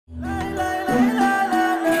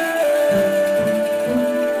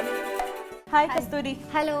കസ്തൂരി.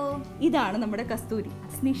 Hello. ഇതാണ് നമ്മുടെ കസ്തൂരി.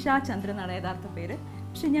 സ്നിഷ ചന്ദ്രൻ എന്നാണ് യഥാർത്ഥ പേര്.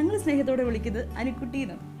 പക്ഷെ ഞങ്ങൾ സ്നേഹത്തോടെ വിളിക്കുന്നത്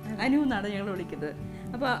അനുക്കുട്ടീന്ന്, അനു എന്നാണ് ഞങ്ങൾ വിളിക്കുന്നത്.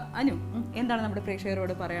 അപ്പോൾ അനു, എന്താണ് നമ്മുടെ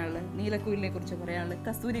പ്രേക്ഷകരോട് പറയാനുള്ളത്? നീലക്കുയിലിനെ കുറിച്ച് പറയാനുള്ളത്,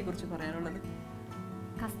 കസ്തൂരിയെ കുറിച്ച് പറയാനുള്ളത്?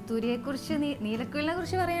 കസ്തൂരിയെ കുറിച്ച്, നീലക്കുയിലിനെ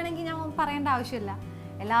കുറിച്ച് പറയുകയാണെങ്കിൽ ഞാൻ പറയേണ്ട ആവശ്യമില്ല.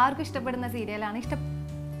 എല്ലാവർക്കും ഇഷ്ടപ്പെടുന്ന സീരിയലാണ്,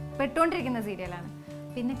 ഇഷ്ടപ്പെട്ടുകൊണ്ടിരിക്കുന്ന സീരിയലാണ്.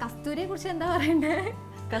 പിന്നെ കസ്തൂരിയെ കുറിച്ച് എന്താ പറയണ്ടേ?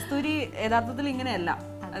 കസ്തൂരി യഥാർത്ഥത്തിൽ ഇങ്ങനെയല്ല,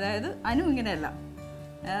 അതായത് അനു ഇങ്ങനെയല്ല,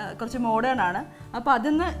 കുറച്ച് മോഡേൺ ആണ്. അപ്പോൾ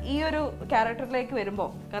അതിന്ന് ഈ ഒരു ക്യാരക്ടറിലേക്ക് വരുമ്പോൾ,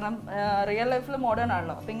 കാരണം റിയൽ ലൈഫിൽ മോഡേൺ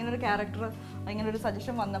ആണല്ലോ, അപ്പോൾ ഇങ്ങനൊരു ക്യാരക്ടർ, ഇങ്ങനൊരു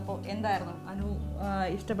സജഷൻ വന്നപ്പോൾ എന്തായിരുന്നു? അനു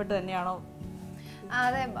ഇഷ്ടപ്പെട്ട് തന്നെയാണോ?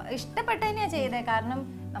 അതെ, ഇഷ്ടപ്പെട്ട് തന്നെയാണ് ചെയ്തത്. കാരണം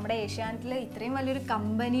നമ്മുടെ ഏഷ്യാനെറ്റിൽ ഇത്രയും വലിയൊരു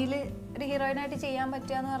കമ്പനിയിൽ ഒരു ഹീറോയിനായിട്ട് ചെയ്യാൻ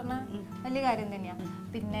പറ്റുക എന്ന് പറഞ്ഞാൽ വലിയ കാര്യം തന്നെയാണ്.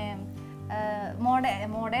 പിന്നെ മോഡേൺ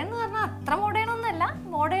എന്ന് പറഞ്ഞാൽ അത്ര മോഡേൺ ഒന്നുമല്ല,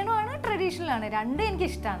 മോഡേണും ആണ് ട്രഡീഷണലാണ്, രണ്ടും എനിക്ക്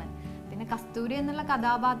ഇഷ്ടമാണ്. പിന്നെ കസ്തൂരി എന്നുള്ള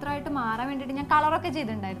കഥാപാത്രമായിട്ട് മാറാൻ വേണ്ടിയിട്ട് ഞാൻ കളറൊക്കെ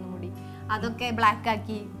ചെയ്തിട്ടുണ്ടായിരുന്നു മുടി, അതൊക്കെ ബ്ലാക്ക്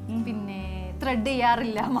ആക്കി, പിന്നെ ത്രെഡ്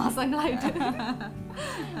ചെയ്യാറില്ല മാസങ്ങളായിട്ട്.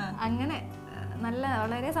 അങ്ങനെ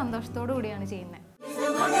വളരെ സന്തോഷത്തോടു കൂടിയാണ് ചെയ്യുന്നത്.